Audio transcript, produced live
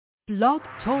Blog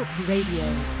Talk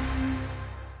Radio.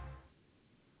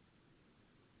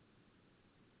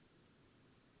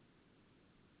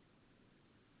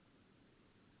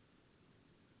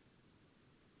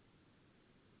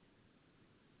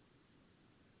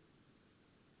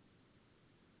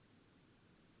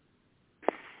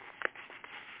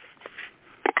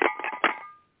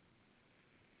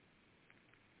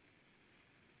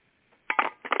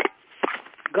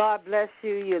 God bless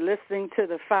you. You're listening to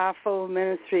the Fivefold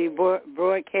Ministry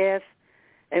broadcast,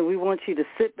 and we want you to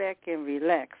sit back and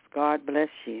relax. God bless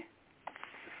you.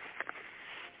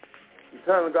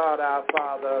 Eternal God, our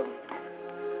Father,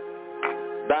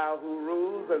 thou who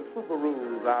rules and super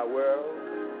rules our world,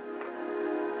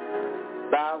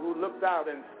 thou who looked out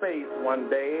in space one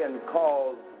day and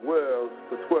caused worlds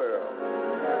to swirl,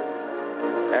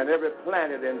 and every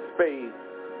planet in space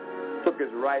took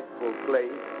its rightful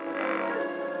place.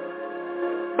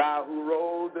 Thou who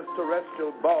rolled this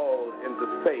terrestrial ball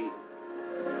into space,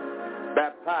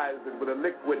 baptized it with a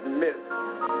liquid mist,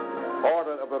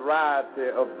 ordered a variety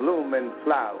of blooming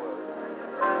flowers,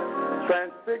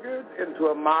 transfigured into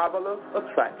a marvelous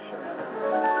attraction.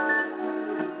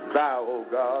 Thou, O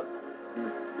God,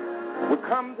 would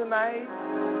come tonight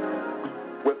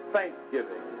with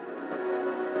thanksgiving,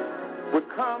 would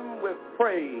come with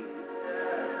praise,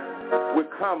 would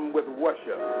come with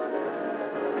worship,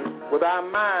 with our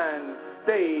minds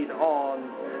stayed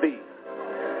on thee.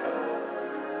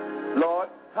 Lord,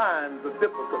 times are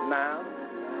difficult now.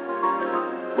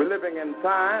 We're living in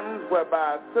times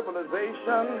whereby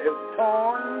civilization is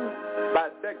torn by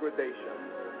degradation,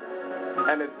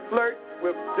 and it flirts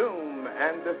with doom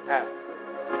and disaster.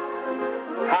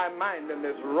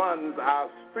 High-mindedness runs our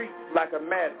streets like a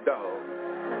mad dog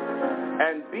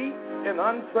and beats in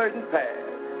uncertain paths.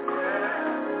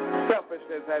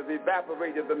 Selfishness has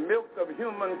evaporated the milk of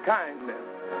human kindness,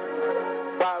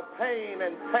 while pain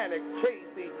and panic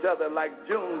chase each other like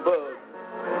June bugs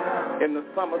in the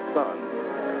summer sun.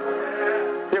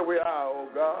 Here we are, oh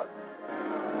God,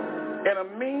 in a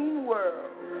mean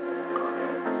world,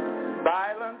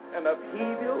 violence and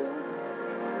upheaval,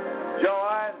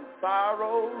 joy and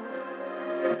sorrow.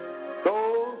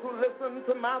 Those who listen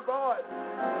to my voice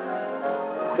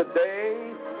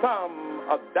today, some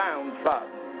are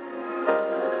downtrodden.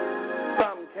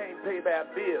 Some can't pay their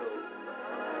bills.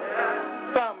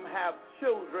 Some have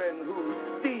children who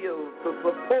steal to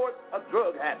support a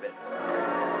drug habit.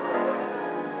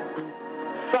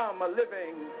 Some are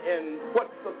living in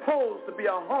what's supposed to be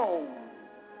a home,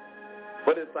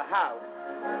 but it's a house.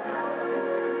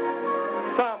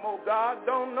 Some, oh God,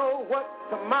 don't know what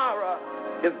tomorrow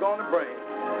is going to bring.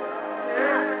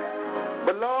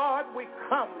 But Lord, we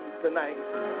come tonight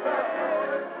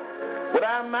with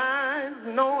our minds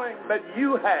knowing that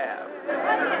you have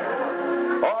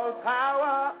all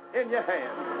power in your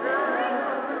hands.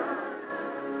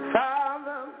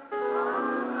 Father,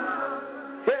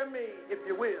 hear me if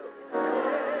you will.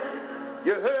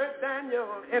 You heard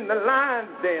Daniel in the lion's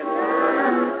den.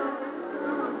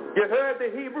 You heard the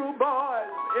Hebrew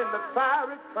boys in the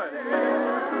fiery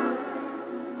furnace.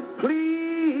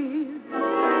 Please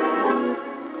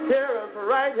hear us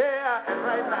right here and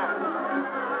right now.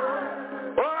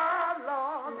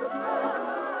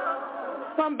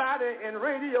 Somebody in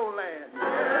radio land,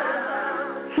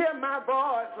 hear my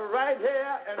voice right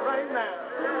here and right now.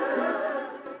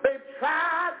 They've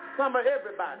tried some of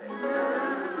everybody.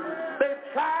 They've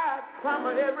tried some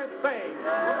of everything.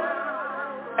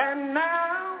 And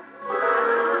now,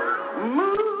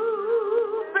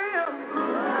 move them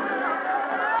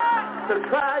to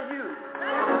try you.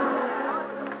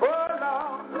 Oh,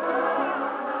 Lord,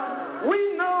 we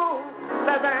know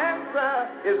that the answer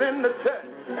is in the church.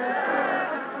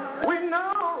 We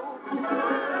know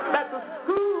that the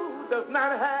school does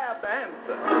not have the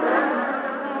answer.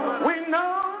 We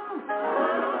know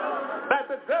that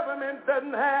the government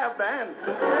doesn't have the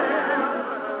answer.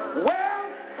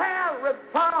 Welfare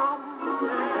reform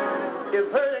is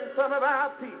hurting some of our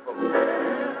people.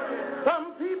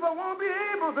 Some people won't be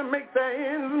able to make their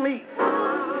ends meet.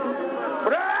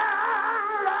 But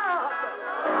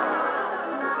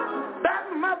that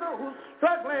mother who's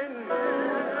struggling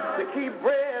to keep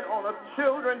bread on a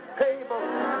children's table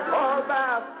all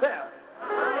by herself.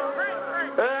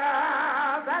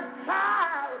 That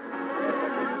child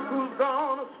who's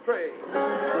gone astray.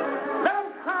 Let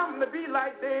him come to be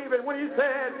like David when he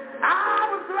said, I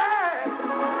was glad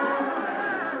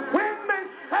when they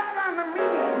said unto me,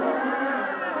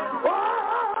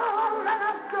 oh, let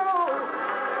us go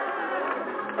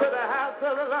to the house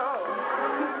of the Lord.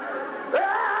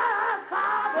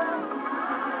 Father,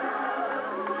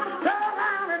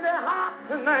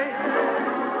 tonight.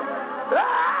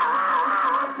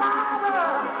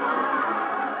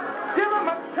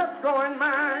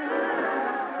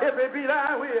 may be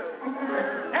thy will.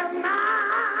 And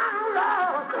now,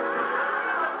 Lord,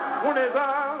 when it's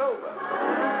all over,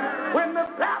 when the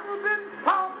battle's been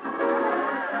fought,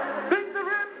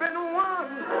 victory's been won,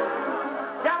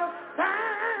 gotta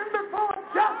stand before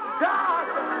just God.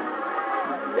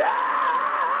 Yeah,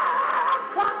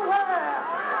 somewhere.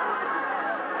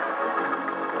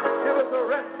 Give us a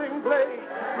resting place.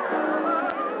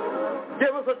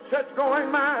 Give us a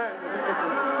church-going mind.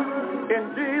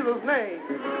 In Jesus' name.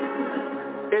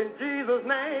 In Jesus'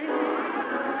 name.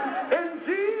 In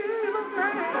Jesus'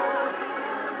 name.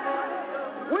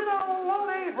 We don't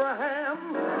want Abraham.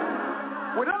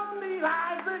 We don't need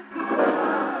Isaac.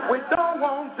 We don't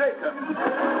want Jacob.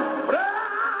 But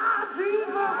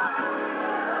Jesus.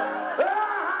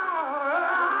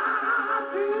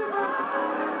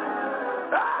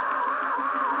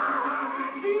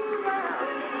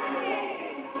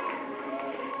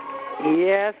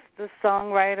 Yes, the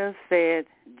songwriter said,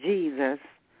 Jesus.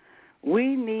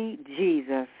 We need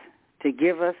Jesus to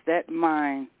give us that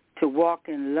mind to walk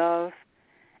in love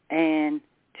and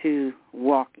to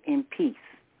walk in peace.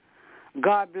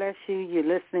 God bless you. You're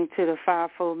listening to the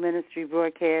Fivefold Ministry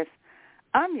broadcast.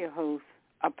 I'm your host,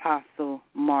 Apostle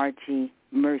Margie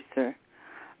Mercer.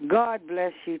 God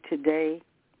bless you today.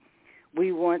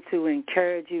 We want to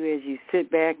encourage you as you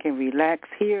sit back and relax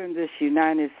here in this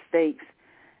United States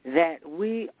that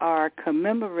we are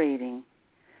commemorating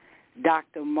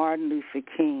Dr. Martin Luther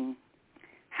King,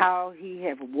 how he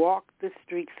have walked the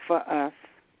streets for us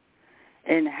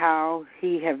and how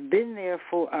he have been there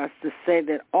for us to say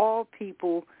that all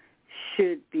people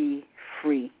should be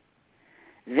free,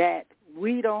 that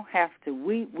we don't have to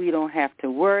weep, we don't have to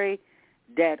worry,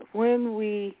 that when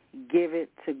we give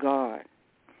it to God,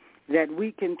 that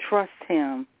we can trust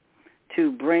him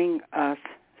to bring us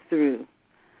through,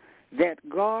 that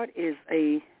God is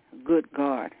a good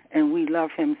God, and we love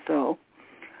him so.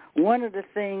 One of the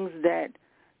things that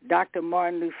Dr.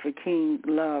 Martin Luther King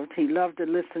loved, he loved to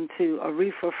listen to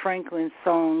Aretha Franklin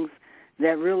songs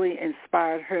that really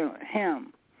inspired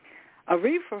him.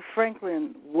 Aretha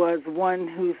Franklin was one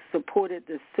who supported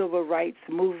the civil rights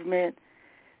movement,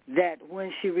 that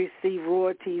when she received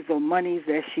royalties or monies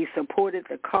that she supported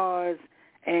the cause,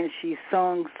 and she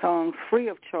sung songs free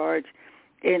of charge,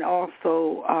 and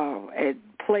also at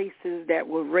places that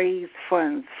will raise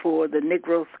funds for the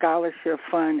Negro Scholarship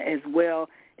Fund as well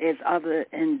as other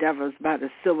endeavors by the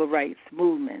civil rights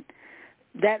movement.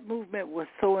 That movement was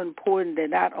so important that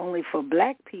not only for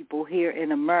black people here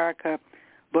in America,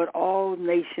 but all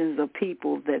nations of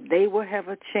people, that they will have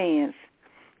a chance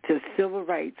to civil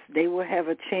rights. They will have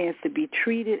a chance to be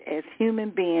treated as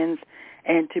human beings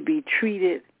and to be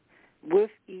treated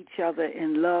with each other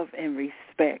in love and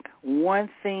respect. One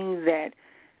thing that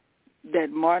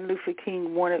Martin Luther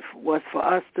King wanted was for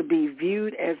us to be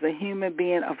viewed as a human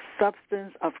being of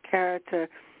substance, of character,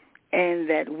 and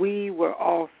that we were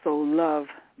also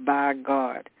loved by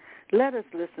God. Let us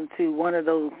listen to one of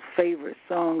those favorite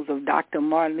songs of Dr.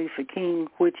 Martin Luther King,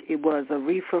 which it was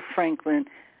Aretha Franklin,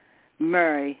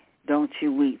 Mary, Don't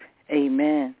You Weep.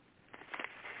 Amen.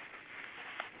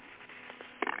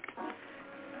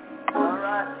 All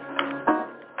right.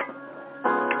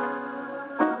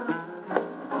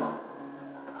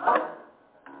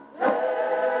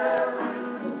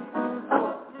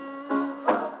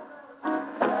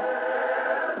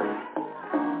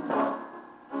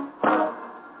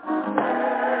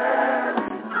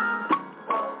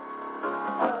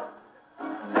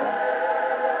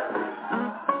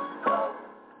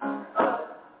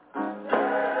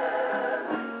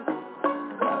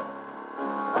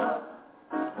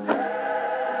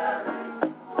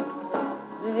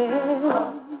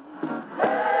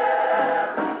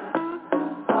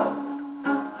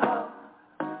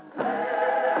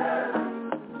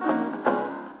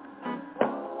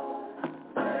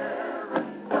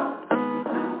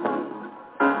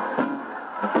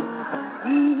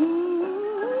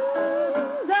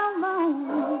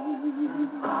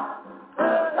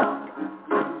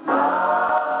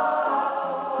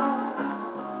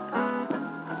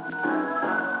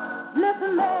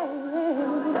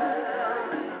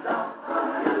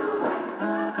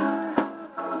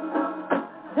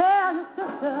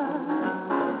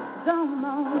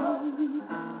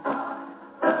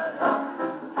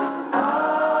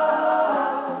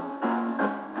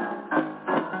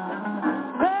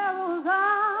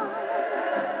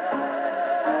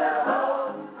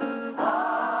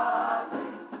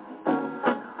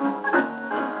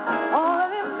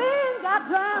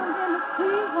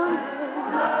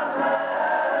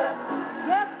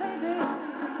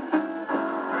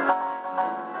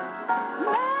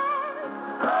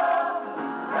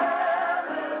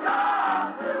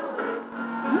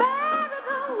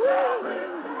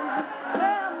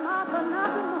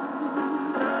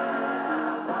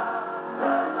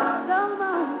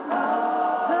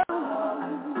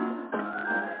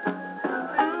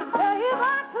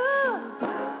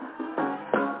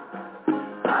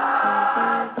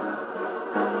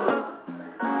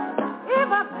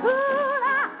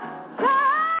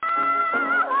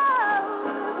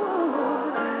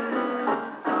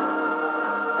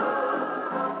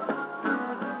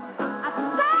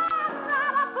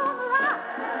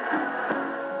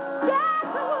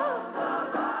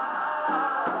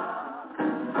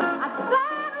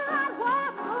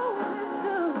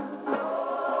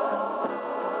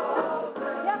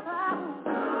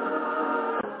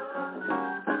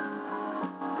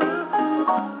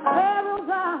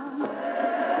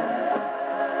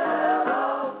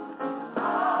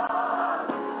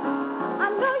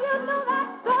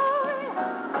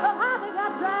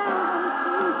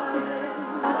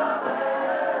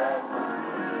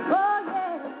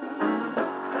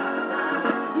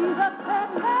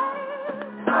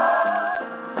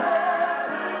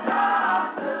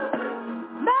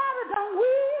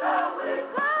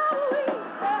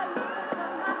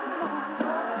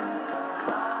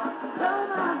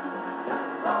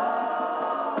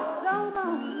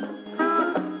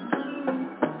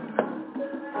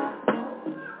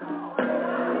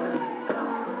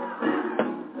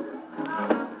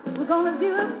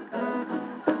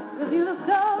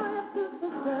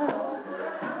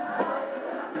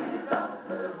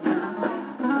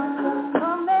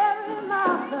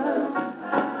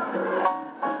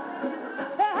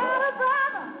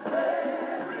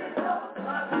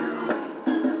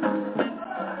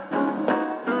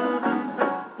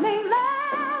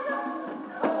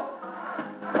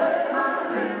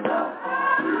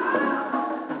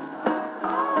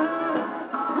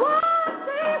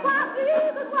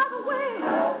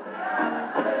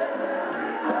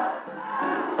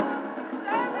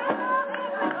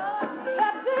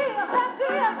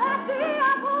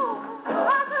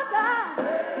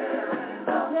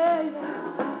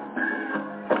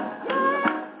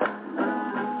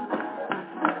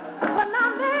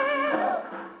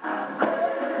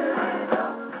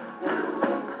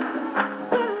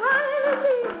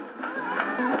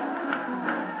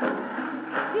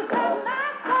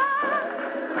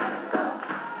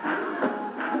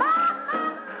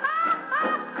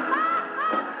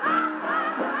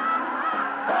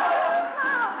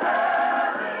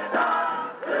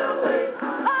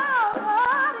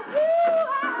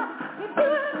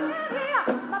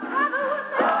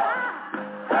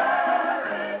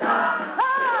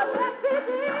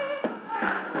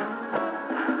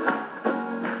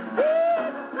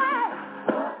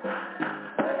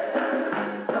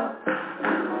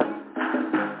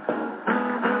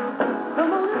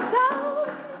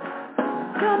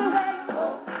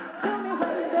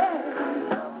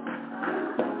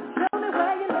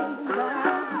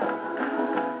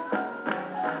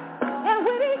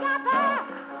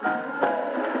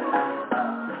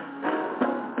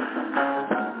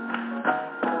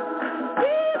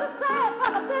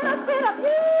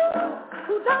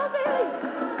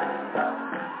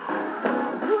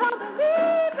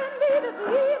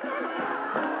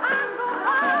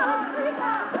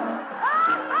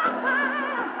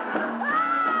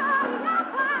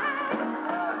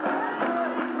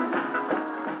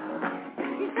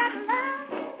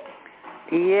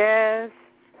 Yes,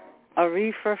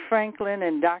 Aretha Franklin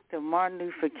and Dr. Martin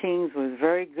Luther King was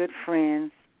very good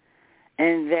friends,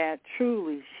 and that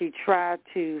truly she tried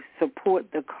to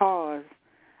support the cause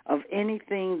of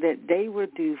anything that they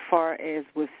would do far as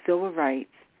with civil rights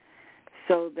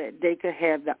so that they could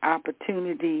have the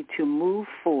opportunity to move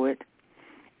forward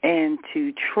and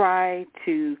to try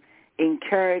to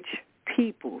encourage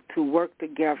people to work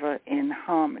together in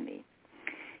harmony.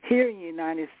 Here in the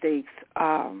United States,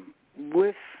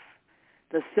 with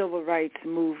the civil rights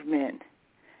movement,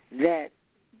 that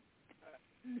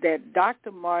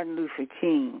Dr. Martin Luther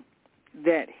King,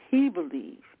 that he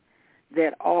believed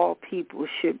that all people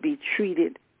should be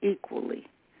treated equally,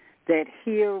 that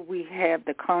here we have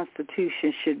the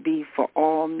Constitution should be for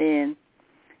all men,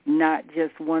 not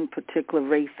just one particular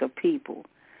race of people,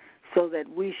 so that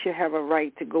we should have a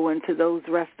right to go into those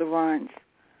restaurants,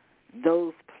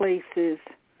 those places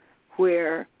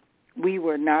where we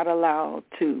were not allowed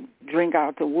to drink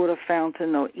out the water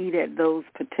fountain or eat at those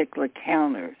particular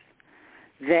counters,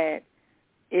 that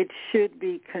it should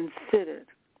be considered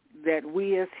that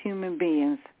we as human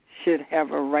beings should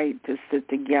have a right to sit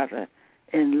together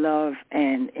in love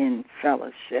and in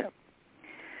fellowship.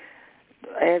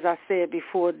 As I said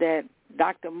before, that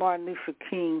Dr. Martin Luther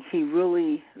King, he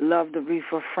really loved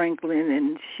Aretha Franklin,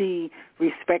 and she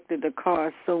respected the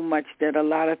cause so much that a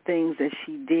lot of things that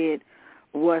she did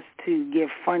was to give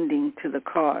funding to the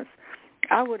cause.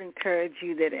 I would encourage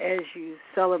you that as you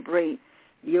celebrate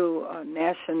your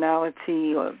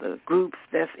nationality or the groups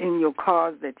that's in your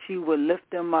cause, that you will lift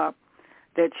them up,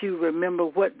 that you remember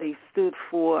what they stood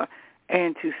for,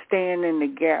 and to stand in the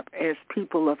gap as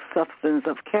people of substance,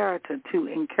 of character, to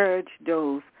encourage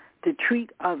those to treat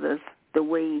others the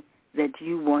way that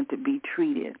you want to be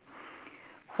treated.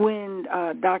 When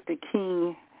Dr.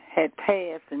 King had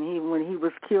passed, and when he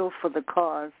was killed for the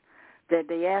cause, that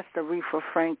they asked Aretha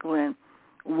Franklin,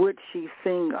 would she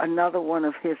sing another one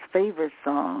of his favorite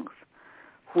songs,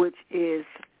 which is,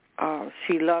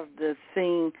 she loved to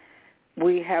sing,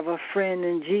 We Have a Friend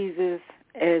in Jesus,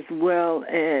 as well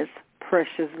as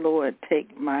Precious Lord,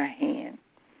 Take My Hand.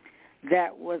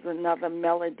 That was another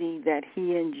melody that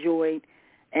he enjoyed,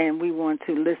 and we want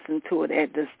to listen to it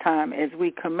at this time as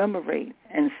we commemorate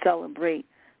and celebrate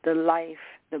the life,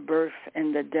 the birth,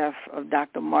 and the death of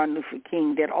Dr. Martin Luther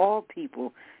King, that all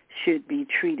people should be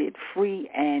treated free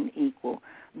and equal.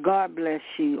 God bless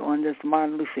you on this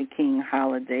Martin Luther King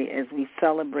holiday as we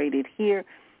celebrate it here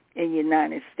in the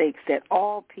United States, that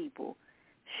all people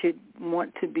should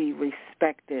want to be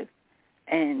respected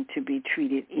and to be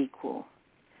treated equal.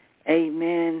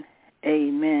 Amen,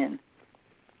 amen.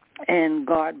 And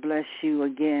God bless you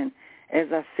again. As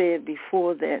I said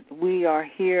before, that we are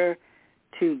here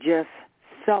to just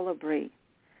celebrate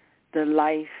the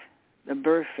life, the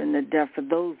birth, and the death of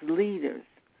those leaders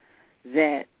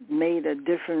that made a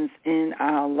difference in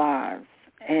our lives.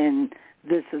 And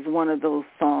this is one of those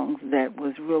songs that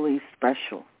was really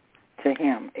special to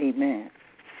him. Amen.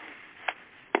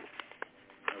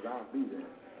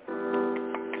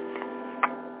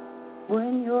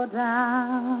 When you're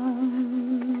down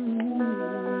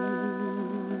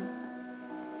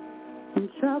in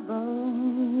trouble,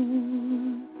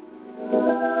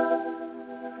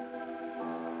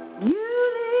 you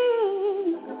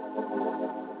need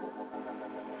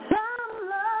some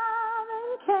love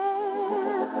and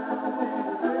care.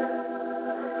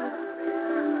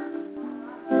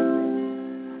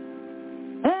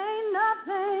 Ain't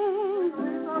nothing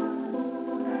going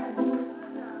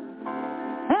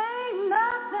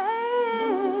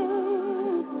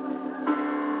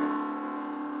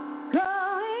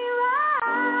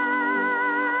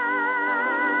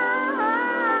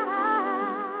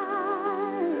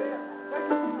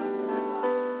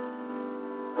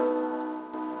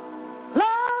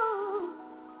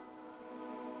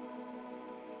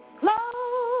Close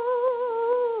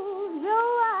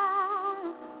your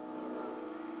eyes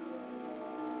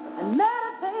and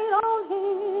meditate on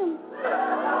him.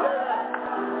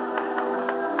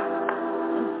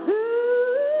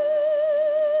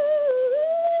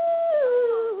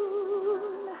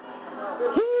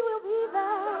 He will be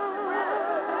there.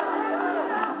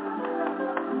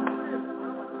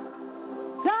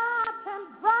 God can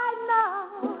brighten up.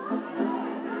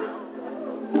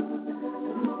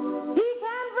 He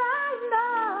can brighten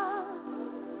up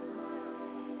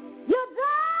your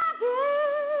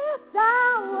darkest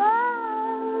hour.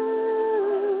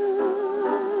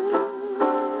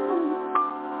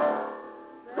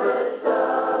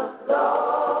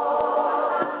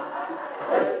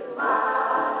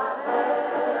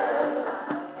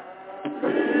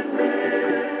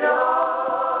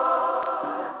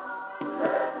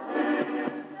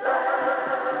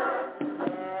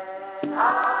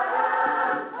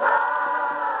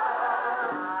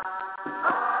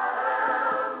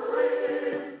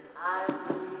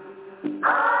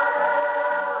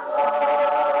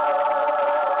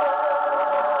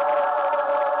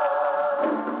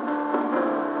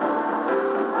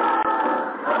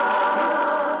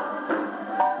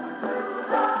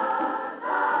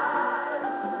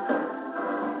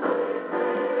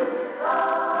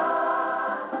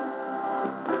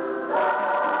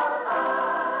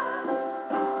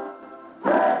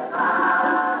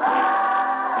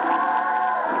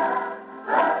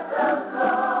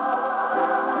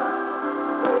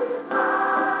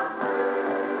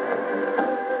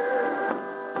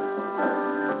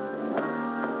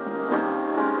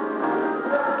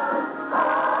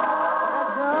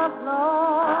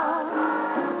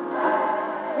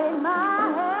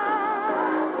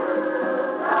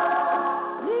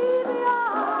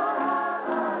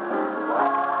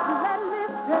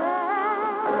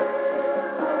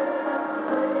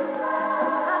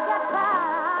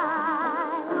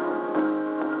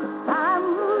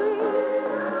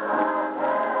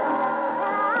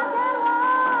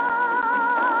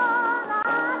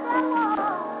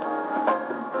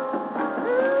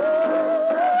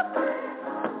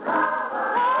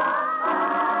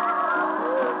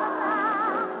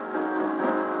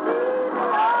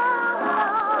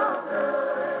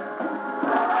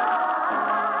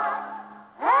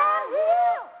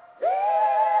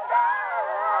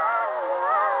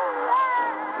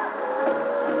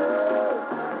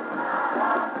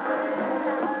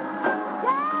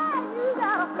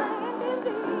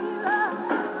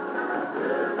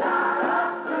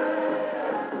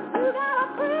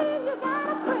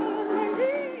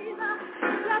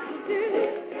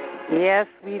 Yes,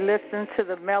 we listened to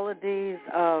the melodies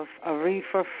of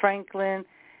Aretha Franklin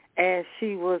as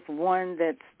she was one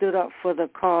that stood up for the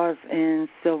cause in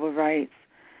civil rights,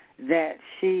 that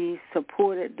she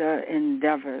supported the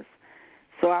endeavors.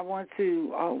 So I want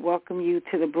to welcome you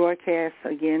to the broadcast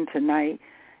again tonight.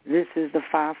 This is the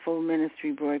Fivefold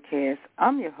Ministry broadcast.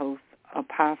 I'm your host,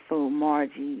 Apostle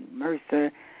Margie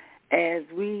Mercer, as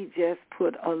we just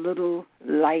put a little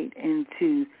light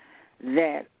into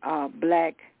that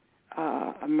black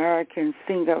American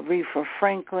singer Aretha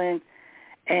Franklin,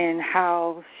 and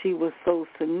how she was so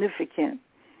significant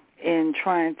in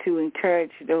trying to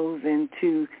encourage those and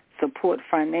to support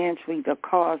financially the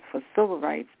cause for civil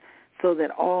rights so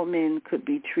that all men could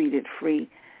be treated free.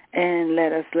 And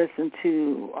let us listen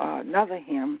to another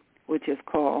hymn, which is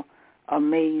called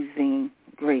Amazing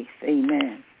Grace.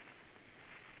 Amen.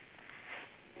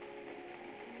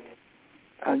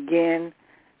 Again,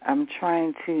 I'm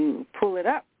trying to pull it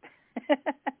up.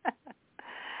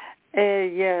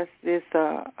 And yes, this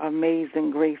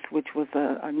Amazing Grace, which was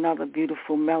another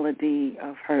beautiful melody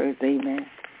of hers. Amen.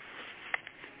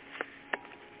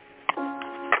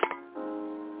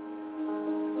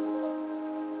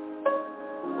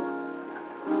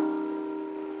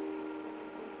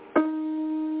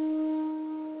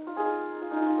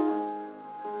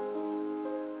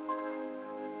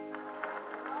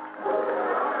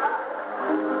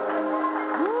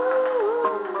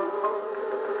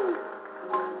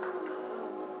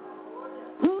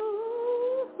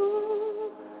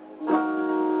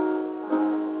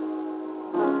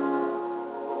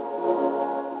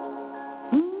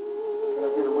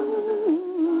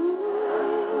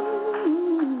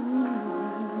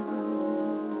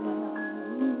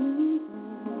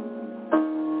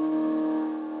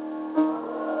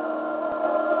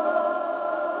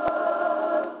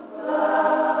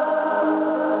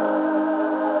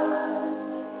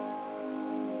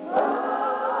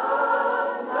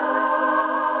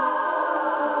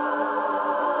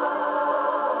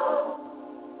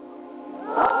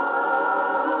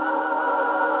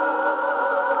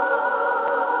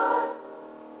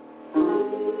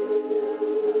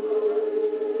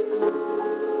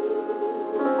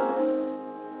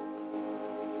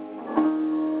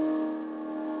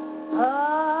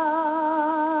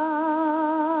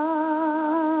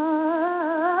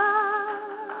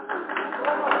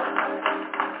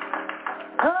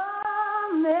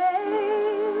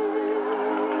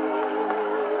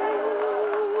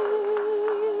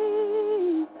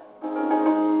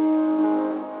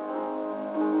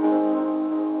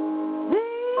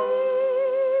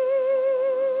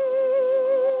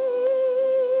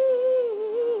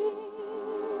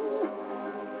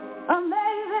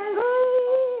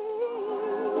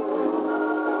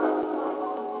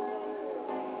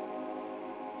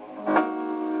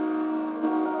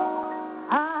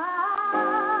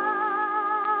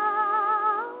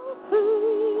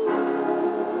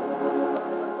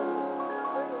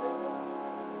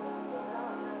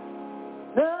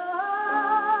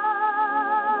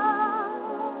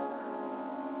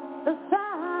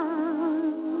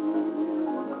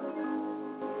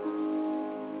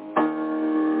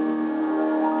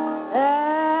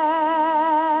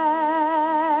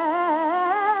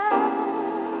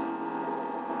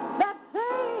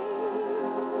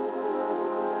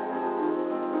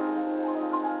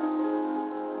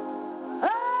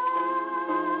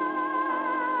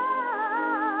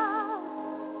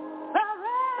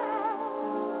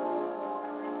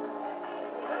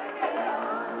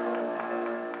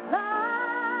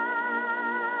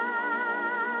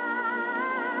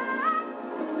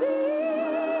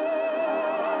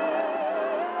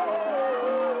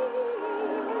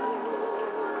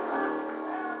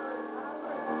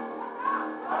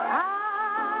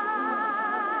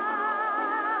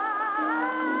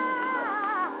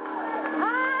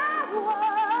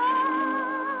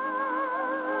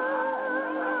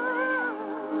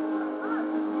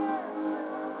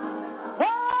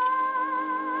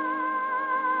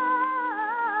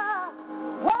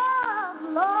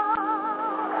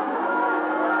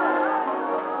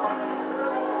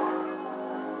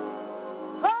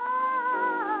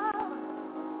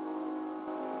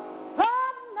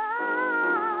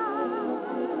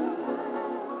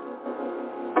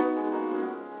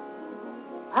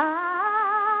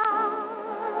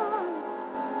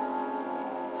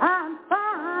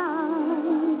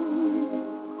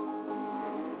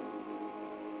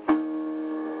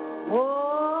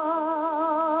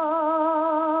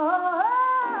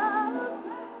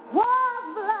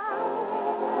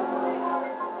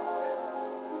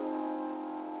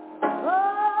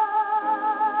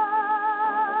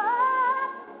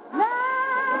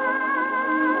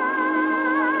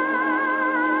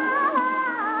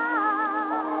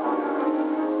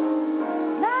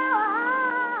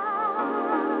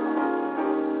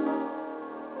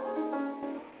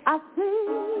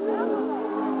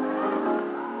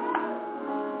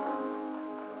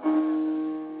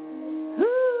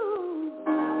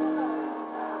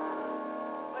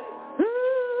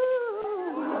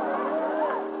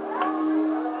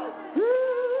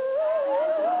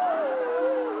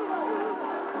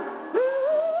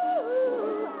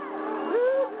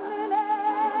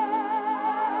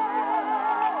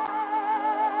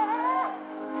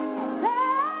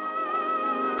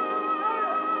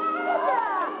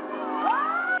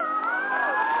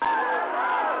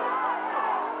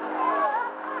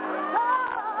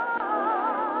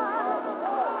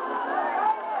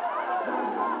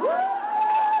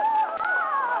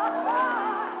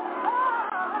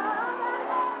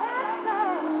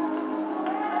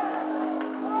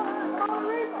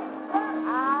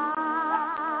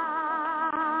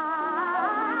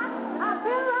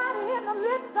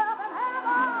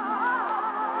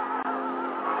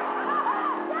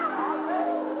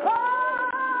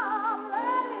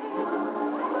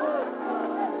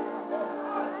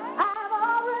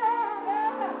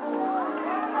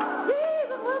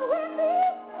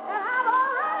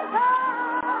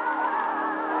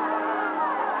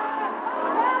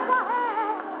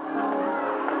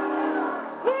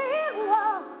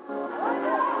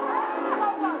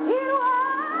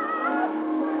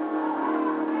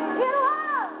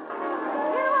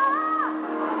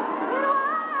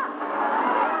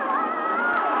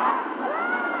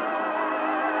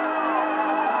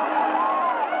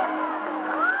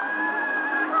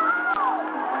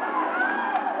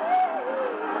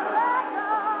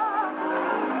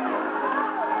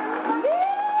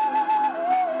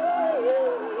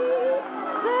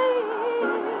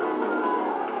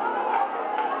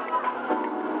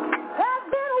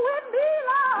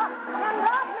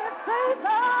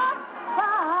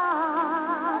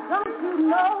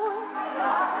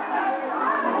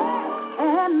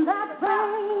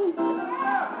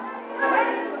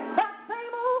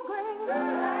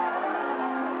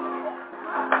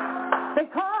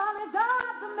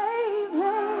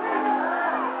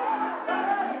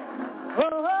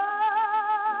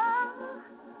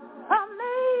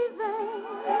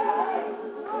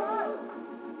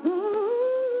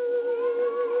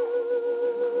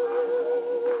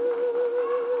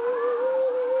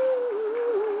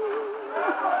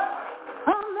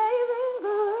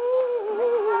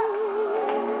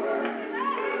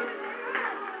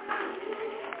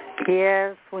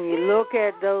 Yes, when you look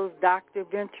at those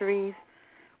documentaries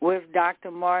with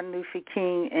Dr. Martin Luther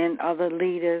King and other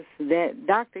leaders, that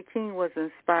Dr. King was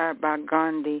inspired by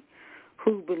Gandhi,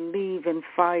 who believed in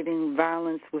fighting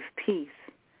violence with peace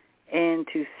and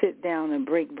to sit down and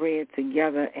break bread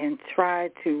together and try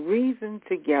to reason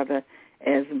together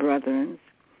as brethren.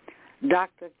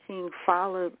 Dr. King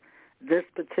followed this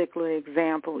particular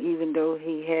example, even though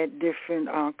he had different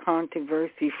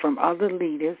controversy from other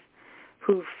leaders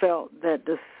who felt that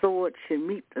the sword should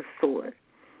meet the sword.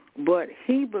 But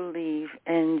he believed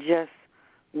in just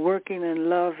working in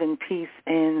love and peace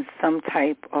and some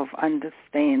type of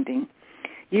understanding.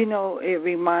 You know, it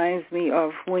reminds me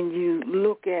of when you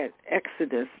look at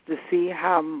Exodus to see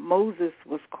how Moses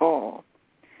was called,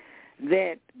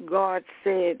 that God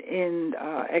said in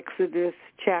Exodus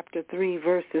chapter 3,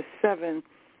 verses 7,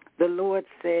 the Lord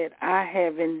said, I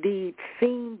have indeed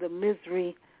seen the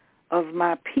misery of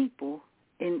my people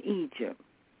in Egypt.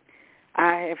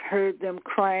 I have heard them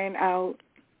crying out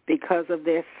because of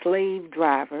their slave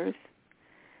drivers,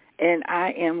 and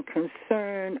I am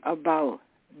concerned about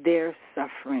their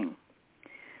suffering.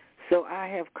 So I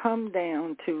have come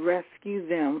down to rescue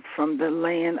them from the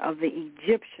land of the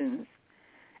Egyptians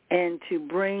and to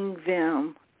bring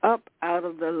them up out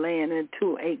of the land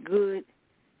into a good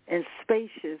and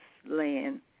spacious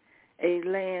land, a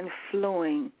land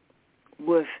flowing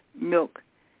with milk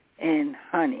and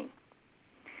honey.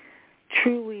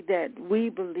 Truly that we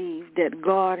believe that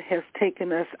God has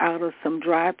taken us out of some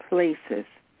dry places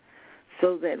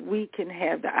so that we can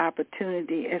have the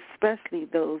opportunity, especially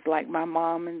those like my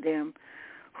mom and them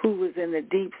who was in the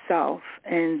deep south,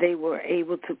 and they were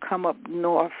able to come up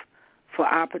north for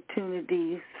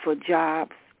opportunities, for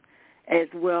jobs, as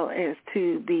well as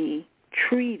to be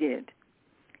treated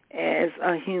as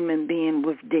a human being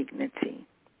with dignity.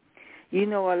 You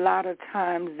know, a lot of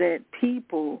times that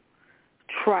people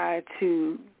try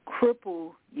to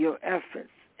cripple your efforts,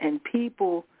 and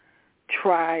people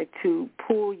try to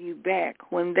pull you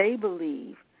back when they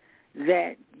believe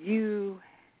that you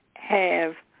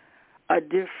have a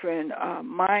different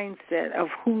mindset of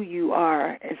who you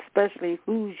are, especially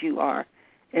whose you are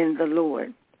in the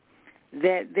Lord.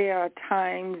 That there are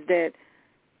times that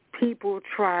people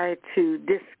try to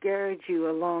discourage you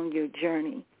along your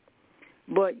journey,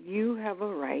 but you have a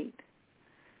right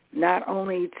not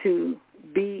only to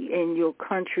be in your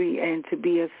country and to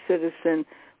be a citizen,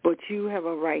 but you have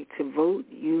a right to vote.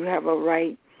 You have a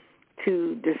right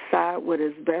to decide what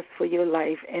is best for your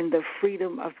life, and the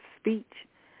freedom of speech,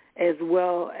 as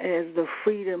well as the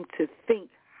freedom to think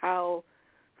how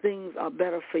things are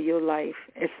better for your life,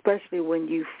 especially when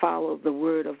you follow the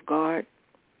Word of God.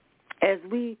 As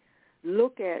we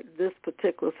look at this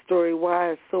particular story,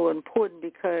 why it's so important,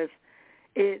 because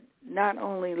it not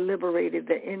only liberated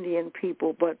the Indian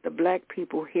people, but the black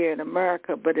people here in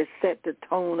America, but it set the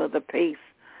tone of the pace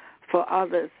for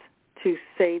others to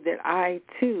say that I,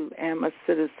 too, am a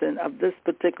citizen of this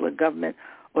particular government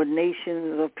or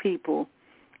nations of people,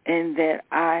 and that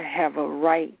I have a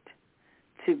right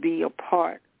to be a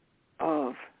part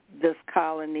of this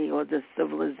colony or this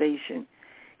civilization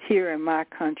here in my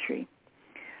country.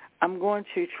 I'm going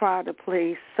to try to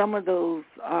play some of those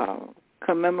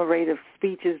commemorative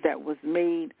speeches that was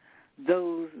made,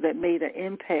 those that made an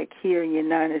impact here in the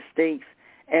United States,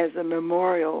 as a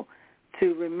memorial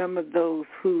to remember those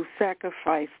who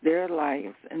sacrificed their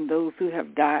lives and those who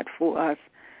have died for us,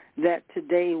 that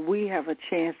today we have a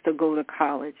chance to go to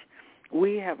college.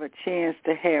 We have a chance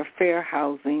to have fair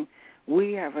housing.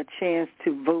 We have a chance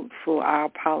to vote for our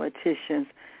politicians.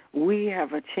 We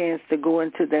have a chance to go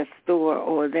into that store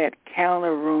or that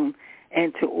counter room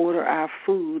and to order our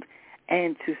food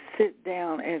and to sit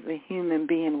down as a human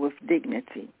being with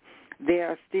dignity. There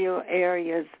are still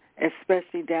areas,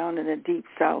 especially down in the Deep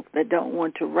South, that don't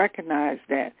want to recognize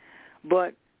that.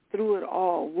 But through it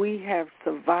all, we have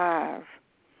survived,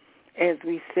 as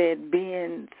we said,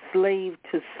 being slave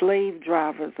to slave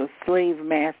drivers or slave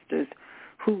masters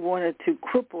who wanted to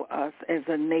cripple us as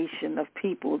a nation of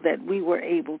people, that we were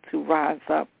able to rise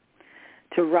up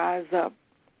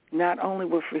not only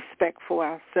with respect for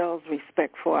ourselves,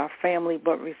 respect for our family,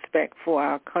 but respect for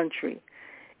our country.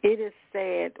 It is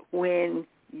sad when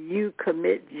you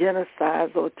commit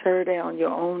genocides or tear down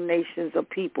your own nations of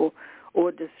people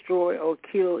or destroy or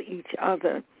kill each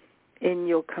other in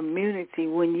your community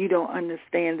when you don't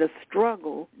understand the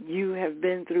struggle you have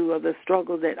been through or the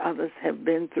struggle that others have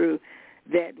been through,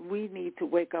 that we need to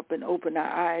wake up and open our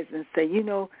eyes and say, you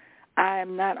know, I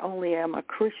am not only am a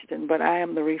Christian, but I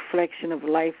am the reflection of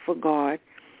life for God,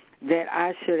 that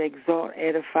I should exalt,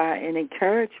 edify, and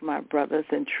encourage my brothers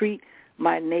and treat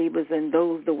my neighbors and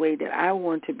those the way that I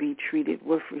want to be treated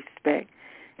with respect.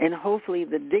 And hopefully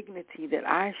the dignity that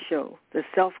I show, the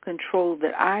self-control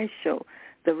that I show,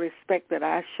 the respect that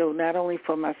I show not only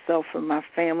for myself and my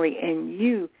family and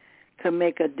you can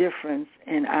make a difference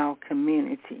in our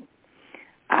community.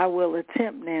 I will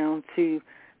attempt now to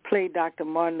play Dr.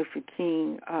 Martin Luther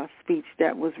King speech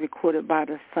that was recorded by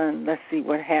the Sun. Let's see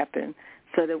what happened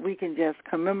so that we can just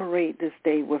commemorate this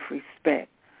day with respect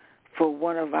for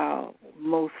one of our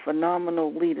most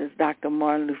phenomenal leaders, Dr.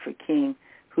 Martin Luther King,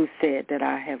 who said that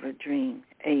I have a dream.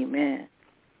 Amen.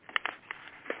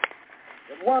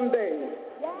 That one day,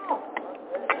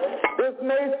 this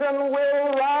nation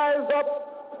will rise up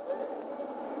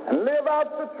and live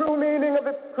out the true meaning of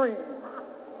its creed.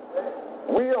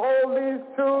 We hold these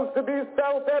truths to be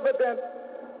self-evident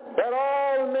that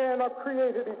all men are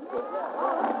created equal.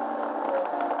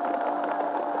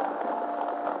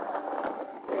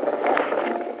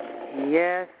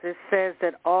 Yes, it says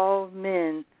that all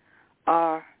men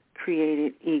are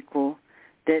created equal,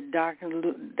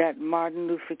 that Martin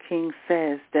Luther King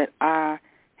says that I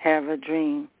have a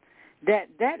dream. That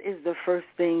is the first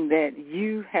thing that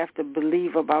you have to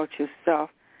believe about yourself,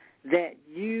 that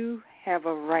you have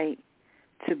a right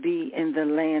to be in the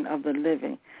land of the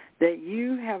living, that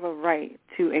you have a right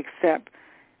to accept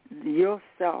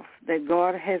yourself, that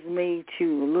God has made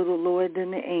you a little lower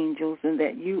than the angels and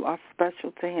that you are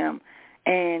special to him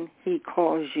and he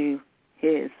calls you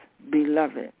his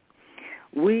beloved.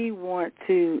 We want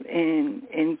to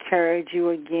encourage you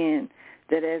again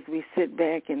that as we sit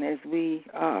back and as we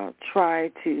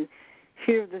try to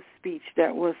hear the speech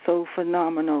that was so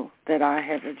phenomenal, that I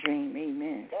have a dream.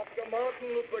 Amen. Dr. Martin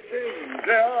Luther King.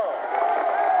 Yeah.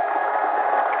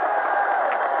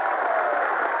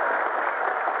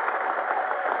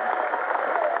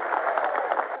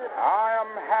 I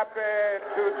am happy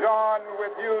to join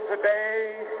with you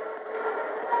today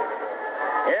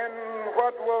in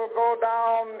what will go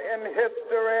down in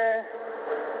history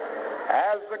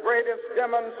as the greatest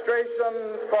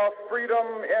demonstration for freedom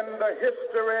in the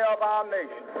history of our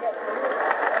nation.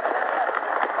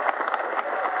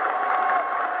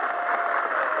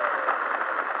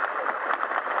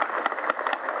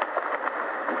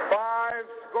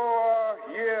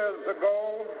 Years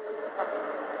ago,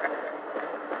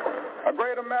 a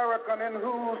great American in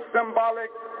whose symbolic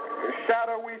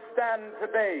shadow we stand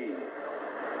today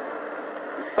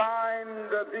signed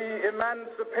the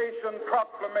Emancipation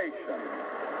Proclamation.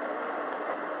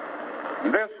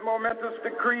 This momentous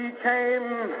decree came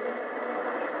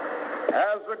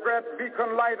as a great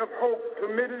beacon light of hope to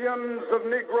millions of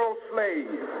Negro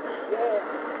slaves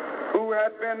who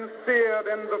had been seared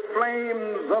in the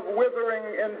flames of withering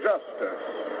injustice.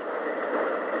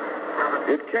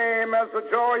 It came as a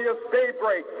joyous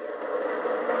daybreak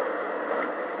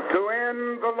to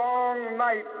end the long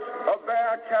night of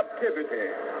their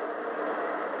captivity.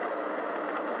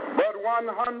 But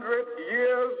 100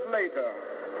 years later,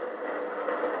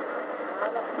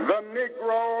 the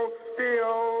Negro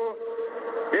still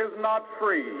is not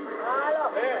free.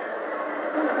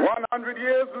 100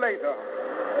 years later,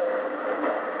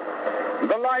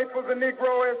 the life of the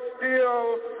Negro is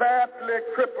still sadly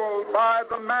crippled by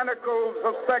the manacles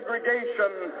of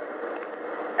segregation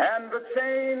and the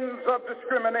chains of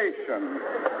discrimination.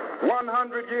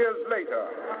 100 years later,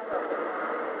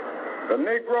 the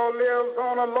Negro lives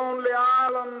on a lonely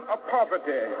island of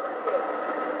poverty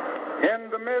in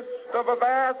the midst of a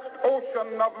vast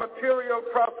ocean of material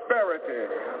prosperity.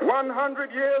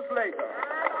 100 years later,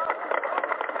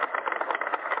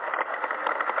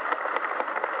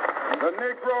 the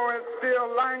Negro is still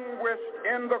languished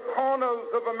in the corners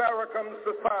of American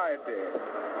society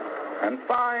and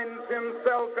finds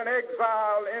himself in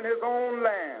exile in his own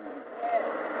land.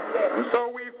 And so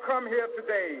we've come here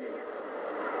today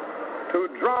to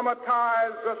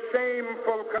dramatize a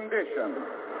shameful condition.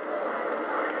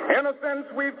 In a sense,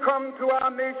 we've come to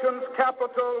our nation's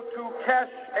capital to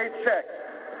cash a check.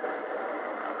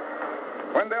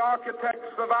 When the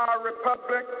architects of our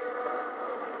republic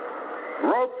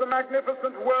wrote the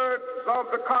magnificent words of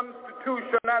the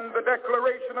Constitution and the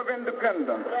Declaration of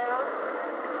Independence,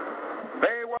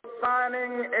 they were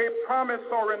signing a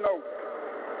promissory note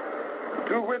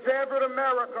to which every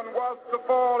American was to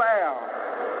fall heir.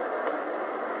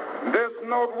 This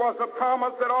note was a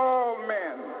promise that all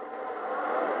men,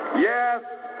 yes,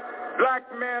 black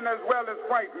men as well as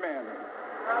white men,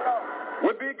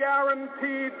 would be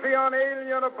guaranteed the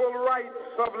unalienable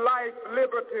rights of life,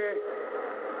 liberty,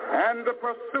 and the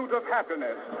pursuit of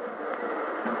happiness.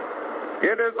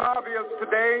 It is obvious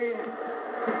today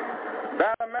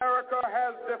that America America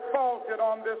has defaulted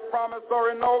on this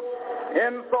promissory note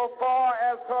insofar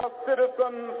as her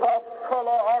citizens of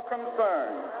color are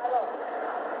concerned.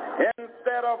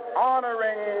 Instead of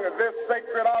honoring this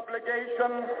sacred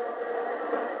obligation,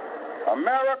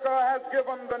 America has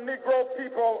given the Negro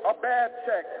people a bad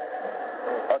check,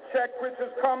 a check which has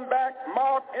come back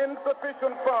marked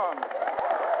insufficient funds.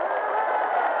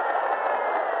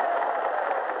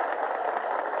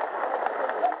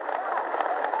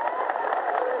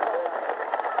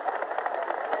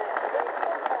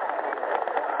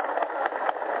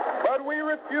 But we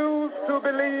refuse to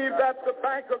believe that the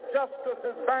Bank of Justice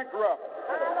is bankrupt.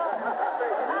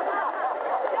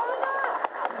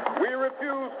 We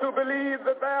refuse to believe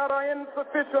that there are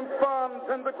insufficient funds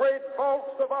in the great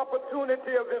vaults of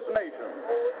opportunity of this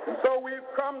nation. So we've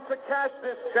come to cash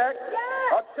this check,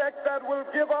 a check that will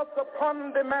give us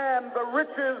upon demand the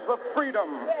riches of freedom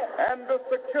and the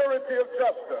security of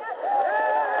justice.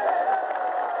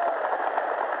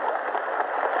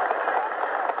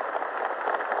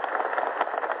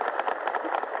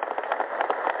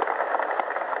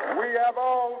 We have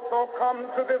also come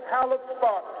to this hallowed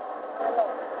spot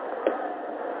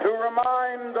to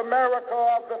remind America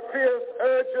of the fierce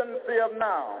urgency of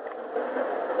now.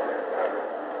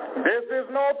 This is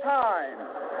no time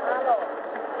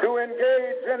to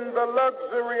engage in the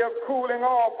luxury of cooling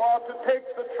off or to take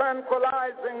the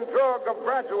tranquilizing drug of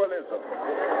gradualism.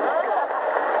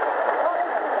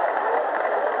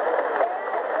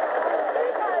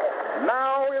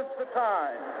 Now is the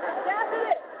time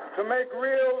to make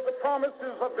real the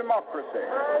promises of democracy.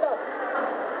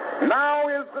 Now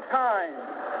is the time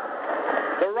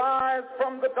to rise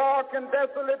from the dark and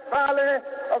desolate valley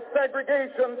of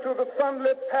segregation to the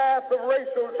sunlit path of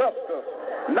racial justice.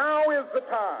 Now is the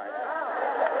time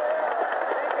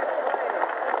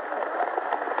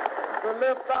to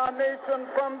lift our nation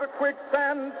from the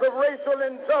quicksands of racial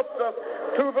injustice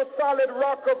to the solid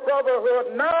rock of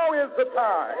brotherhood. Now is the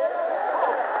time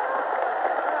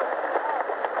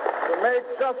to make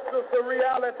justice a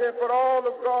reality for all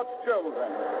of God's children.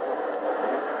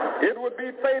 It would be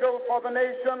fatal for the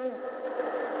nation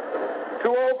to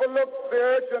overlook the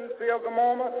urgency of the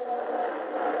moment.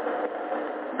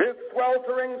 This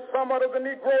sweltering summit of the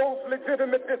Negro's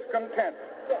legitimate discontent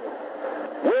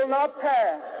will not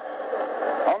pass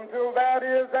until that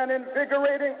is an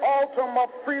invigorating autumn of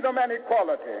freedom and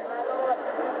equality.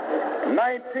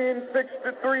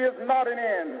 1963 is not an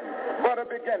end, but a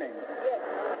beginning.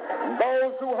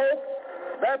 Those who hope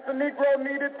that the Negro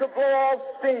needed to blow off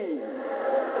steam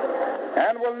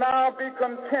and will now be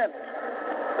content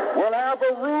will have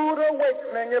a rude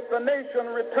awakening if the nation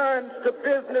returns to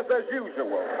business as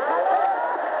usual.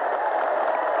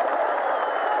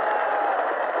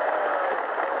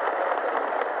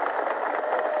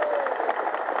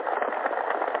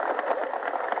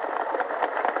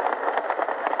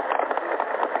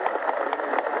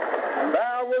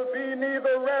 There will be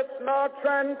neither rest nor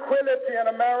tranquility in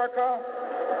America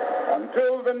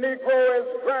until the Negro has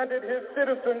granted his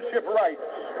citizenship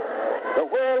rights. The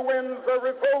whirlwinds of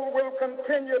revolt will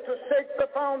continue to shake the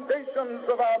foundations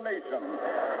of our nation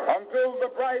until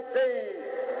the bright day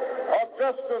of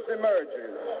justice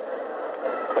emerges.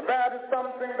 But that is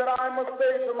something that I must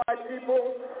say to my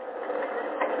people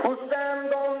who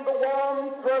stand on the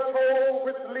warm threshold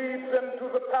which leads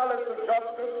into the palace of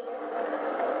justice.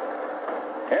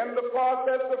 In the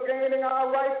process of gaining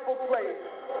our rightful place,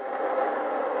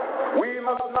 we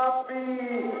must not be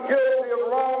guilty of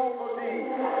wrongful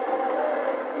deeds.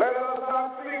 Let us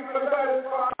not seek to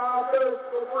satisfy our thirst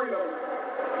for freedom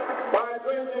by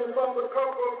drinking from the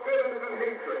cup of bitterness and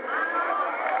hatred.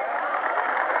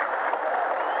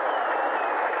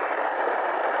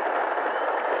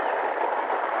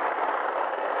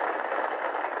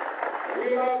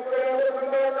 We must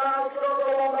live our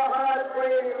struggle on the high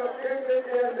plane of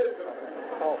dignity and discipline.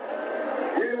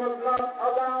 We must not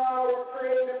allow our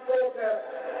creative protest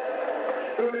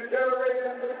to degenerate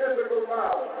into physical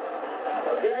violence.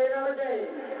 Again and again,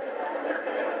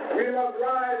 we must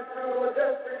rise to the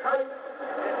majestic heights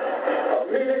of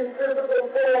meeting physical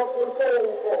force with soul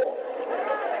force.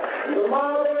 The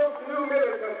marvelous new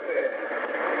militancy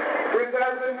which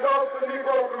has engulfed the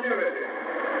Negro community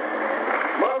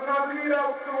must not lead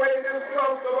us to a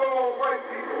distrust of all white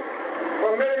people.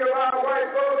 For many of our white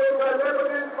voters, as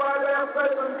evidenced by their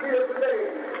presence here today,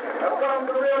 have come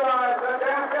to realize that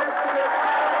their destiny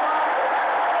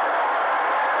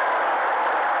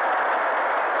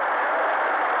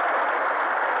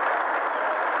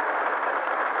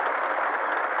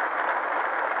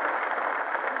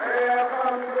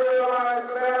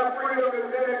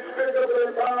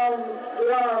is bound to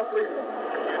our freedom.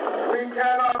 We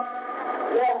cannot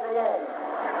walk alone.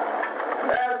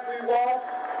 As we walk,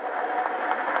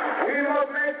 we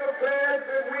must make the pledge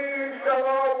that we shall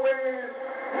always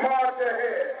march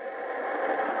ahead.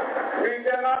 We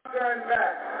cannot turn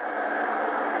back.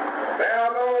 There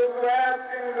are those who are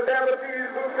asking the devotees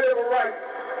who civil rights,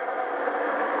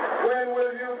 when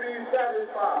will you be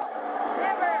satisfied?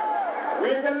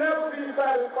 We can never be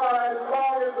satisfied as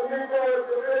long as the Negro is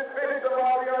the victim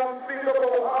of the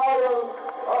unspeakable horrors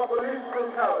of police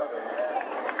brutality.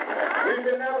 We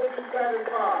can never be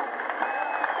satisfied.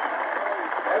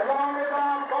 As long as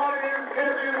our body is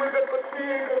heavy with the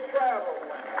fatigue of travel,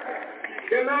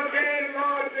 cannot gain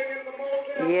lodging in the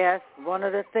motel. Yes, one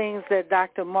of the things that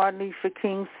Dr. Martin Luther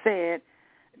King said,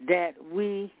 that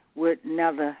we would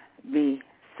never be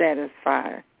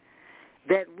satisfied.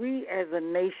 That we as a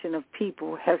nation of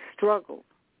people have struggled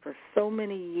for so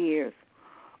many years,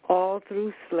 all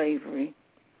through slavery,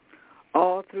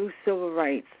 all through civil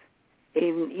rights,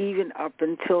 even up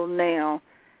until now,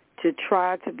 to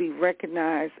try to be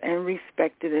recognized and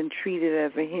respected and treated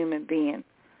as a human being.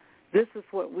 This is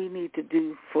what we need to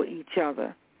do for each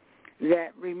other.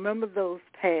 That remember those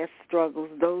past struggles,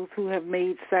 those who have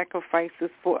made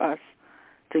sacrifices for us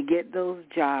to get those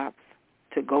jobs,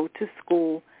 to go to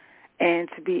school, and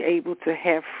to be able to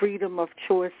have freedom of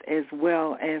choice as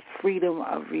well as freedom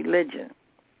of religion.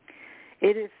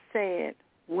 It is sad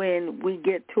when we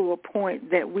get to a point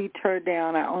that we tear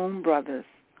down our own brothers,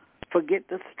 forget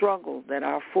the struggle that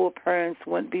our foreparents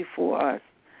went before us,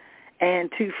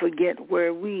 and to forget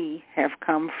where we have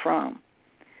come from.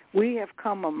 We have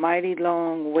come a mighty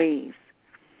long ways,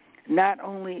 not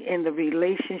only in the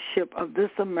relationship of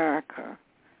this America,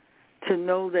 to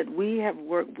know that we have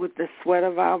worked with the sweat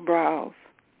of our brows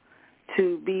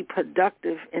to be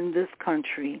productive in this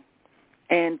country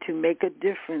and to make a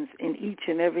difference in each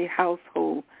and every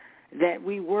household that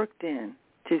we worked in,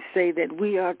 to say that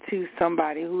we are to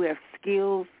somebody who have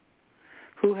skills,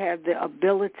 who have the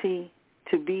ability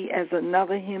to be as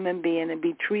another human being and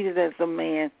be treated as a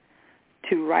man,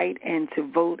 to write and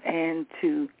to vote and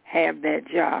to have that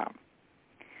job.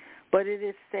 But it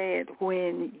is sad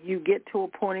when you get to a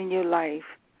point in your life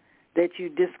that you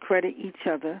discredit each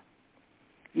other,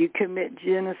 you commit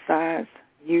genocides,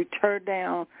 you tear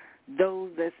down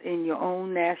those that's in your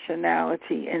own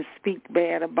nationality and speak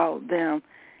bad about them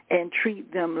and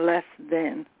treat them less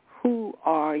than. Who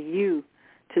are you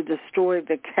to destroy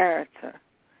the character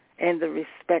and the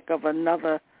respect of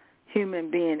another human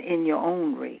being in your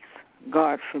own race?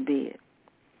 God forbid.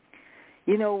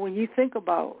 You know, when you think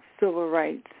about civil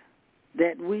rights,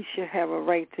 that we should have a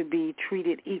right to be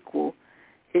treated equal,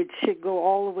 it should go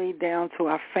all the way down to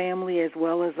our family as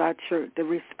well as our church. The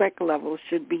respect level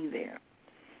should be there.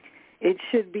 It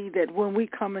should be that when we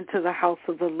come into the house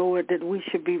of the Lord, that we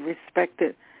should be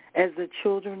respected as the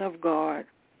children of God,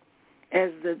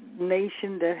 as the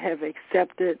nation that have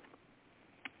accepted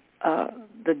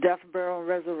the death, burial, and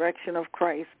resurrection of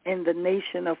Christ, and the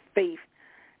nation of faith,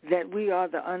 that we are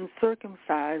the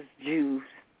uncircumcised Jews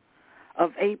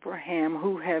of Abraham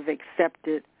who have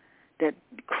accepted that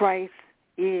Christ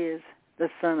is the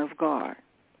Son of God.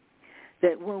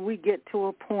 That when we get to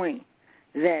a point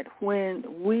that when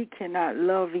we cannot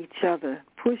love each other,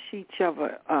 push each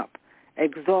other up,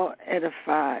 exalt,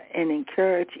 edify, and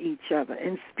encourage each other,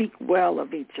 and speak well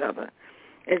of each other,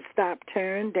 and stop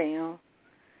tearing down,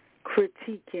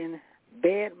 critiquing,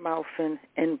 bad-mouthing,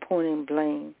 and pointing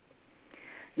blame.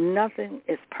 Nothing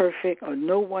is perfect, or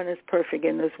no one is perfect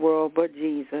in this world but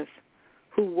Jesus,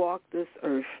 who walked this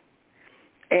earth,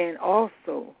 and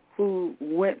also who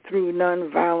went through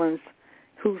nonviolence,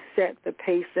 who set the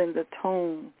pace and the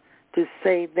tone to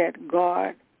say that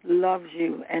God loves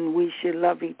you and we should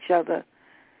love each other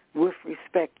with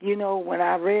respect. You know, when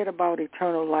I read about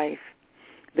eternal life,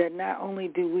 that not only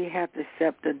do we have to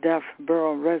accept the death,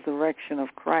 burial, and resurrection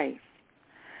of Christ,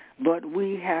 but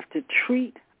we have to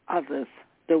treat others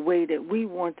the way that we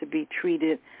want to be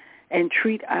treated and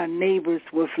treat our neighbors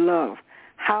with love.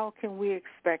 How can we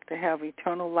expect to have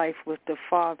eternal life with the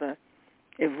Father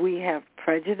if we have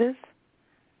prejudice,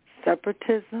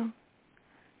 separatism,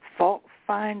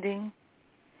 fault-finding,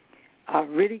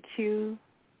 ridicule,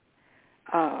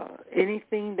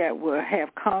 anything that will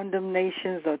have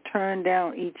condemnations or turn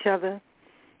down each other,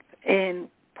 and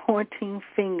pointing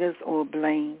fingers or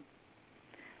blame?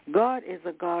 God is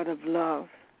a God of love.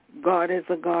 God is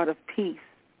a God of peace.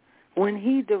 When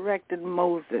he directed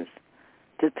Moses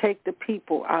to take the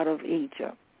people out of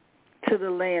Egypt to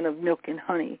the land of milk and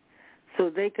honey so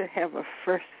they could have a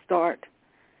fresh start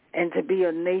and to be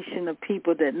a nation of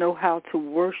people that know how to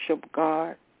worship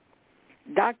God,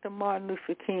 Dr. Martin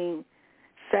Luther King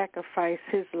sacrificed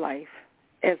his life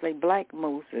as a black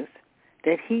Moses,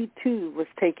 that he too was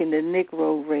taking the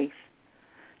Negro race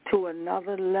to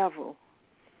another level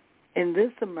in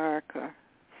this America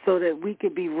so that we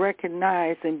could be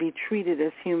recognized and be treated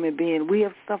as human beings. We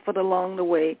have suffered along the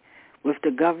way with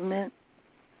the government,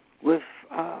 with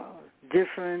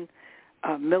different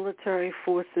military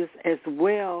forces, as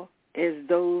well as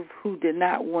those who did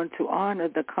not want to honor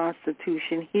the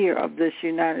Constitution here of this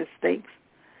United States.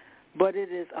 But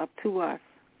it is up to us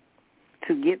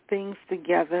to get things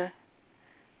together,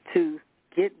 to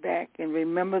get back and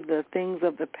remember the things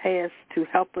of the past to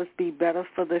help us be better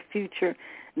for the future,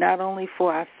 not only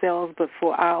for ourselves but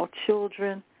for our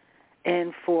children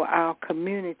and for our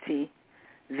community,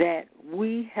 that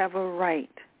we have a right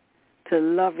to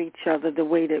love each other the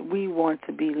way that we want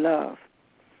to be loved.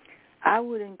 I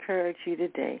would encourage you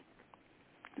today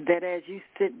that as you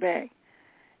sit back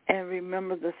and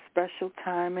remember the special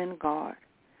time in God,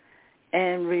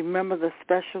 and remember the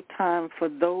special time for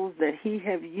those that he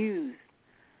have used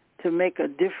to make a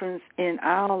difference in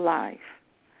our life,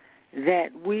 that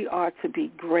we are to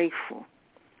be grateful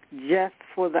just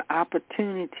for the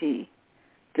opportunity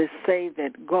to say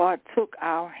that God took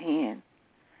our hand,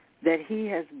 that he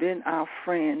has been our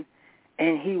friend,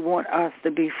 and he wants us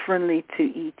to be friendly to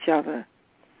each other.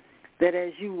 That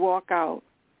as you walk out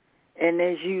and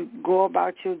as you go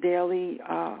about your daily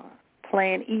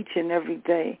plan each and every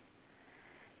day,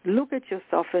 look at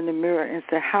yourself in the mirror and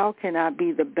say, how can I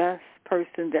be the best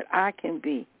person that I can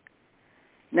be,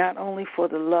 not only for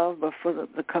the love but for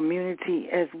the community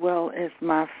as well as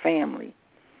my family,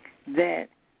 that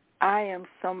I am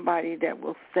somebody that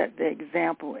will set the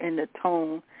example and the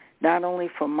tone not only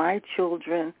for my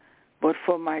children but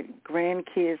for my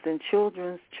grandkids and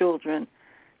children's children,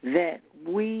 that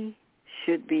we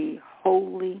should be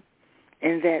holy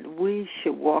and that we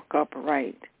should walk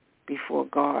upright before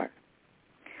God.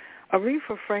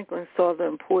 Aretha Franklin saw the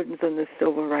importance of the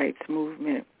civil rights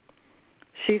movement.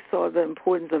 She saw the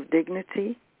importance of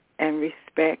dignity and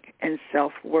respect and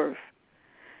self-worth.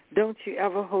 Don't you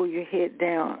ever hold your head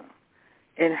down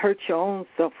and hurt your own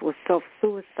self with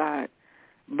self-suicide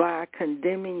by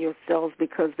condemning yourselves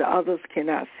because the others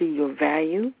cannot see your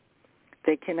value.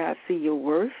 They cannot see your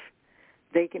worth.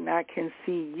 They can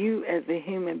see you as a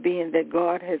human being, that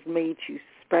God has made you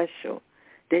special,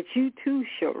 that you too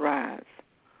shall rise.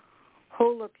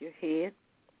 Hold up your head.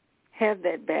 Have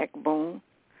that backbone.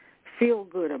 Feel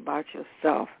good about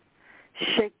yourself.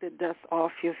 Shake the dust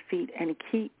off your feet and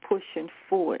keep pushing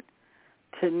forward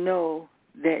to know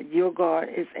that your God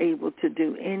is able to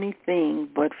do anything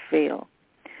but fail.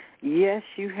 Yes,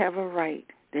 you have a right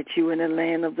that you're in the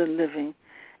land of the living,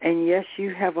 and yes,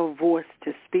 you have a voice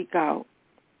to speak out,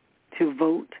 to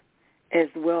vote, as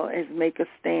well as make a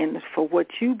stand for what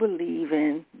you believe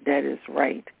in that is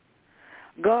right.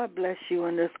 God bless you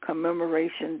on this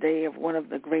commemoration day of one of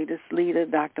the greatest leaders,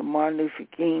 Dr. Martin Luther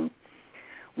King.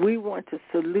 We want to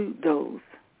salute those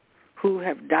who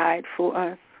have died for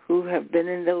us, who have been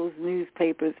in those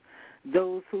newspapers,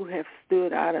 those who have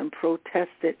stood out and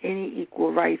protested any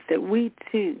equal rights, that we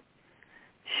too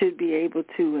should be able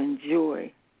to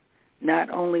enjoy not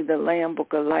only the Lamb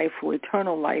Book of Life or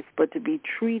eternal life, but to be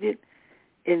treated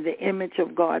in the image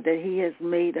of God, that he has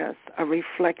made us a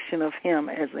reflection of him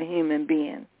as a human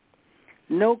being.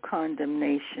 No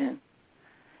condemnation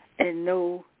and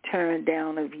no tearing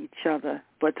down of each other,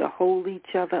 but to hold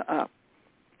each other up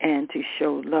and to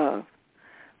show love.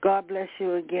 God bless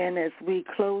you again. As we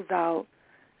close out,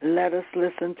 let us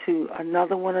listen to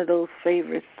another one of those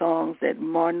favorite songs that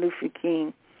Martin Luther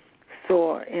King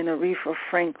saw in Aretha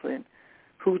Franklin,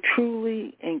 who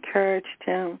truly encouraged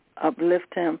him,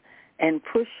 uplifted him, and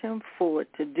push him forward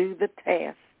to do the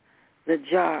task, the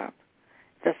job,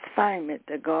 the assignment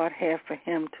that God had for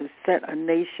him to set a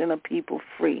nation of people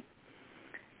free.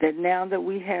 That now that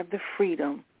we have the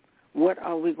freedom, what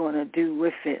are we going to do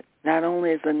with it? Not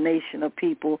only as a nation of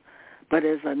people, but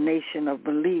as a nation of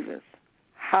believers.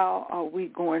 How are we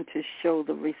going to show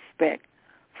the respect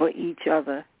for each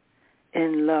other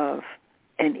in love,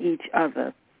 and each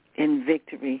other in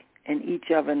victory, and each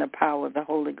other in the power of the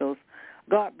Holy Ghost?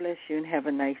 God bless you and have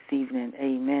a nice evening.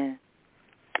 Amen.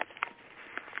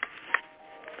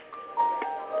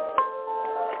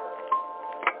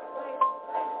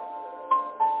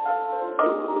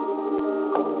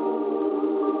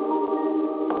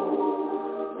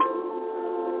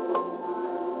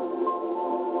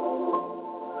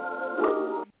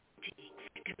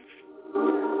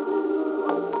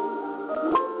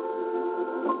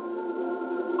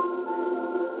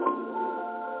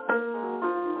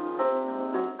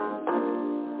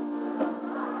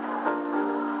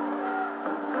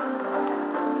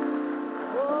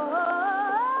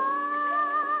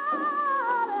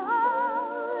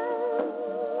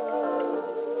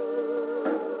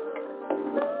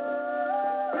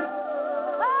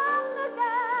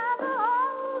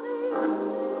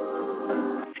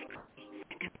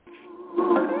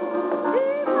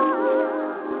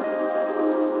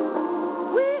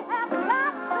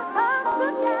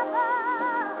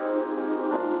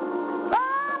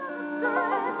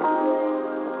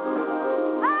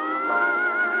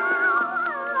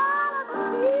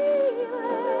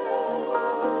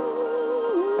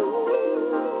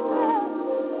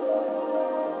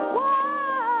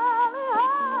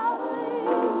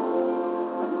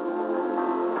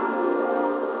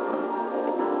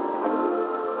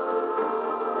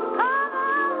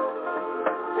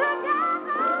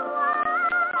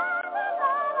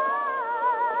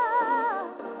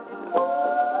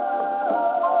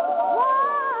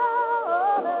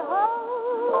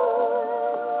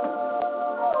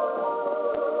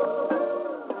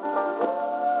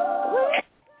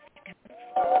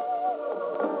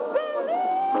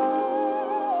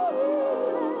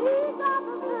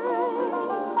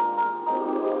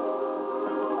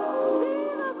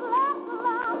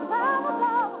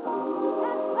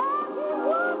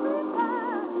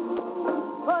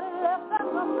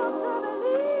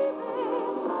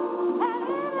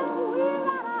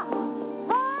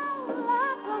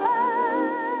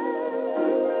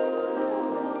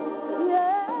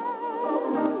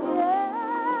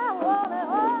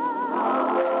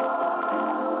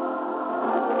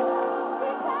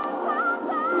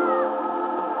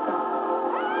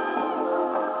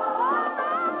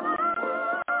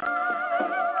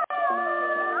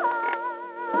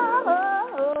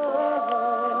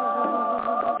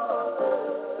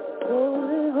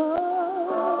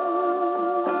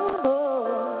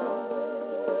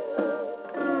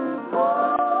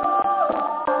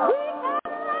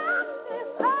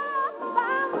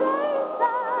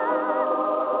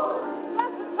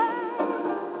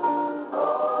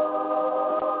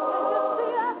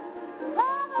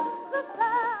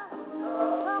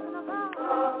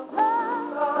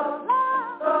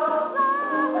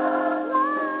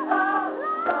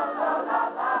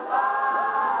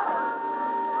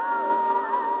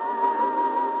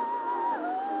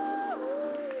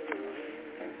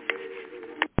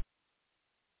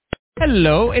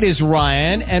 Hello, it is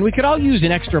Ryan, and we could all use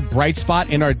an extra bright spot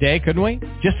in our day, couldn't we?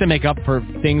 Just to make up for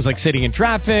things like sitting in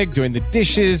traffic, doing the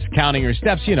dishes, counting your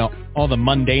steps, you know, all the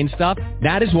mundane stuff.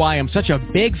 That is why I'm such a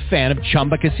big fan of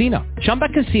Chumba Casino. Chumba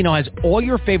Casino has all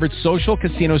your favorite social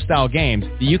casino-style games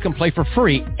that you can play for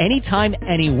free anytime,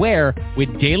 anywhere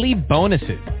with daily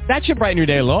bonuses. That should brighten your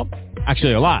day a little.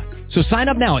 Actually, a lot. So sign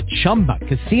up now at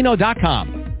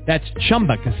ChumbaCasino.com. That's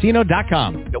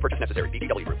ChumbaCasino.com. No purchase necessary.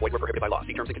 VGW Group. Void where prohibited by law.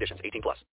 See terms and conditions. 18+.